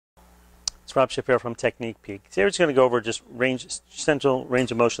It's Rob Shapiro from Technique Peak. Today we're just going to go over just central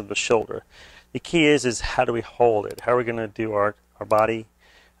range of motion of the shoulder. The key is how do we hold it? How are we going to do our body?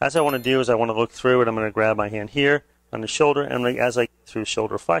 As I want to do is I want to look through it. I'm going to grab my hand here on the shoulder, and as I get through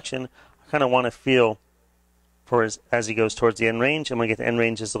shoulder flexion, I kind of want to feel for as he goes towards the end range. And when I get to end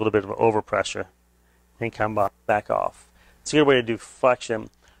range, there's a little bit of overpressure and come back off. It's a good way to do flexion.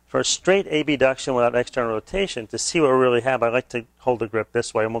 For a straight abduction without external rotation, to see what we really have, I like to hold the grip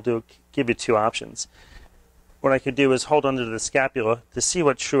this way, and we'll give you two options. What I could do is hold under the scapula to see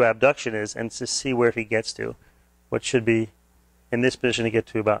what true abduction is, and to see where he gets to. What should be in this position to get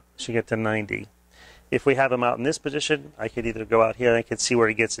to should get to 90. If we have him out in this position, I could either go out here and I could see where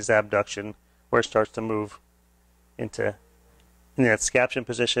he gets his abduction, where it starts to move in that scaption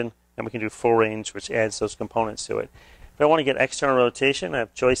position, and we can do full range, which adds those components to it. If I want to get external rotation, I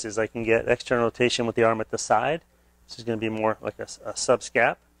have choices. I can get external rotation with the arm at the side. This is going to be more like a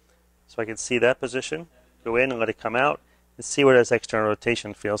subscap. So I can see that position, go in and let it come out, and see what his external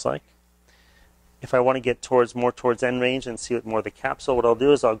rotation feels like. If I want to get more towards end range and see what more of the capsule, what I'll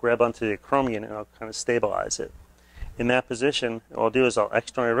do is I'll grab onto the acromion and I'll kind of stabilize it. In that position, what I'll do is I'll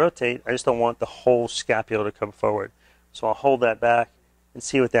externally rotate. I just don't want the whole scapula to come forward. So I'll hold that back and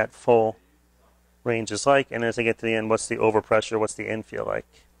see what that full range is like, and as I get to the end, what's the overpressure, what's the end feel like,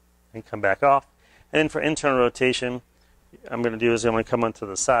 and come back off. And then for internal rotation, I'm going to do is I'm going to come onto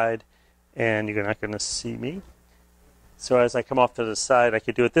the side, and you're not going to see me. So as I come off to the side, I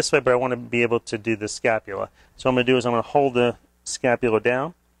could do it this way, but I want to be able to do the scapula. So what I'm going to do is I'm going to hold the scapula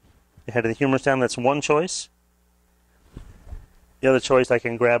down, the head of the humerus down. That's one choice. The other choice, I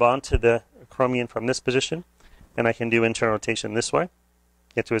can grab onto the acromion from this position, and I can do internal rotation this way,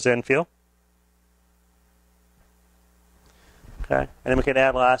 get to his end feel. Okay. And then we could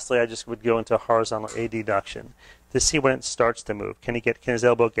add, lastly, I just would go into horizontal adduction to see when it starts to move. Can his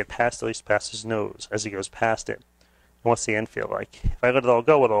elbow get past, at least past his nose as he goes past it? And what's the end feel like? If I let it all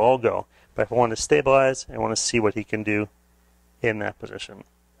go, it'll all go. But if I want to stabilize, I want to see what he can do in that position.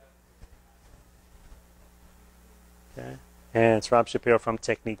 Okay. And it's Rob Shapiro from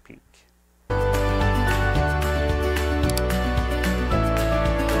Technique Peak.